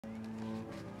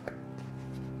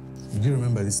Do you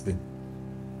remember this day?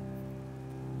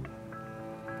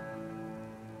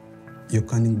 Your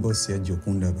cunning boss here,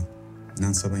 Jokundaba,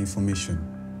 Nansaba information,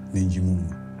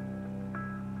 Nenjimumu.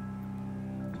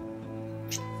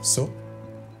 So,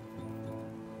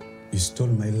 you stole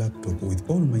my laptop with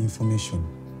all my information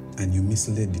and you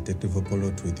misled Detective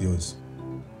Apollo with yours.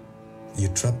 You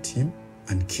trapped him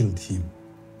and killed him.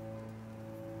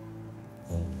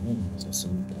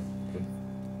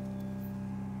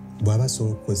 Baba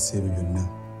saw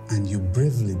and you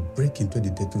bravely break into the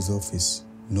detective's office,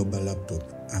 Noba laptop.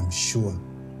 I'm sure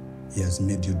he has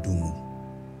made you do more.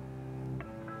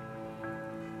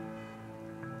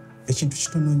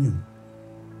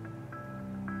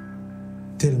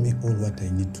 Tell me all what I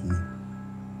need to know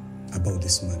about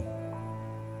this man.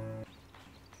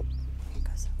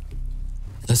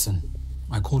 Listen,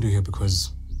 I called you here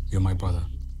because you're my brother.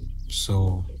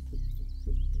 So,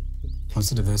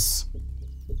 consider this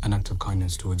an act of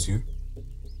kindness towards you.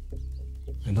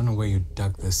 I don't know where you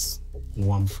dug this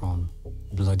worm from,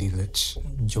 bloody lich.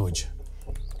 George.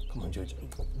 Come on, George.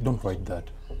 Don't write that.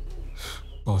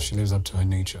 Well, she lives up to her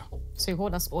nature. So you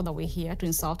hold us all the way here to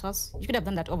insult us? You could have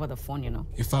done that over the phone, you know.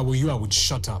 If I were you, I would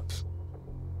shut up.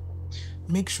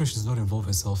 Make sure she does not involve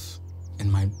herself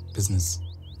in my business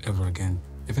ever again.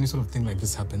 If any sort of thing like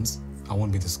this happens, I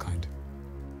won't be this kind.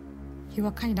 You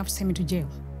were kind enough to send me to jail.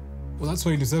 Well, that's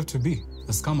where you deserve to be.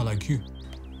 A scammer like you.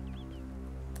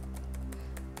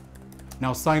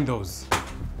 Now sign those.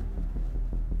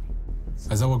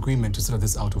 As our agreement to settle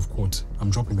this out of court,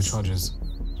 I'm dropping the charges.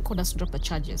 You called us to drop the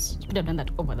charges. You could have done that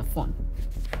over the phone.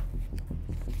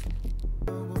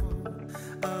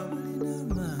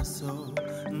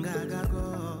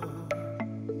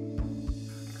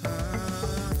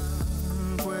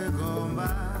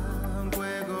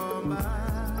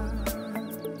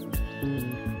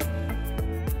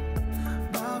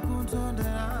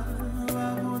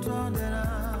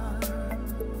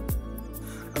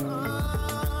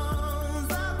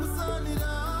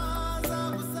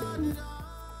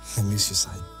 I miss you,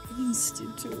 Sanyu. I missed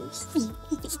you too.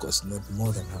 Of course, not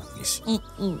more than I miss you.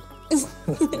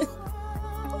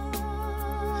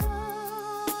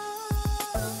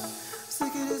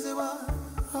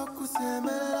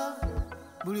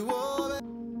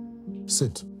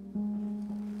 Sit.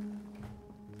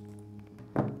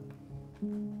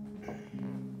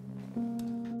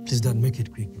 Please, Dad, make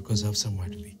it quick because I have somewhere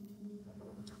to be.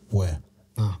 Where?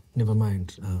 Ah, never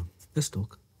mind. Let's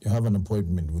talk. You have an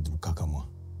appointment with Rukakama.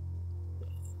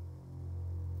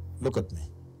 Look at me.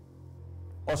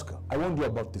 Oscar, I warned you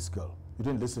about this girl. You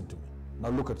didn't listen to me. Now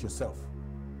look at yourself.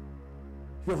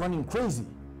 You're running crazy.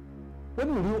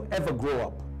 When will you ever grow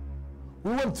up?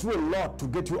 We went through a lot to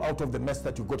get you out of the mess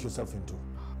that you got yourself into.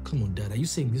 Come on, Dad. Are you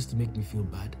saying this to make me feel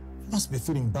bad? You must be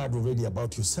feeling bad already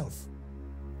about yourself.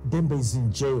 Demba is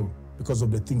in jail because of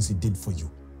the things he did for you.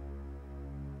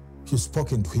 You've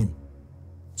spoken to him.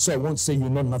 So I won't say you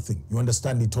know nothing. You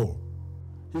understand it all.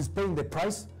 He's paying the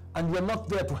price, and you're not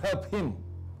there to help him.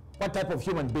 What type of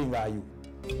human being are you?